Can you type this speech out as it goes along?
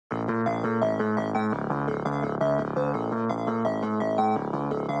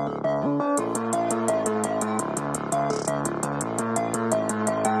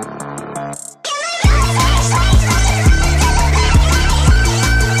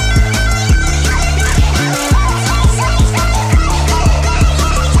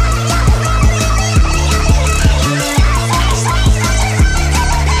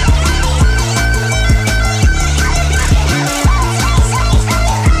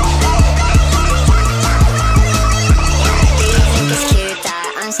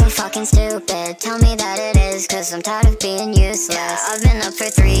Stupid, tell me that it is, cause I'm tired of being useless. I've been up for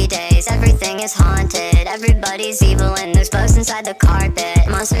 3 days, everything is haunted. Everybody's evil and there's bugs inside the carpet.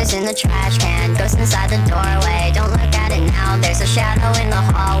 Monsters in the trash can, ghosts inside the doorway. Don't look at it now, there's a shadow in the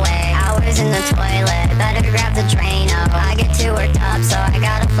hallway. Hours in the toilet, better grab the Drano. I get too worked up, so I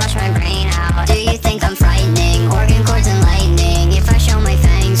gotta flush my brain out. Do you think I'm frightening? Organ chords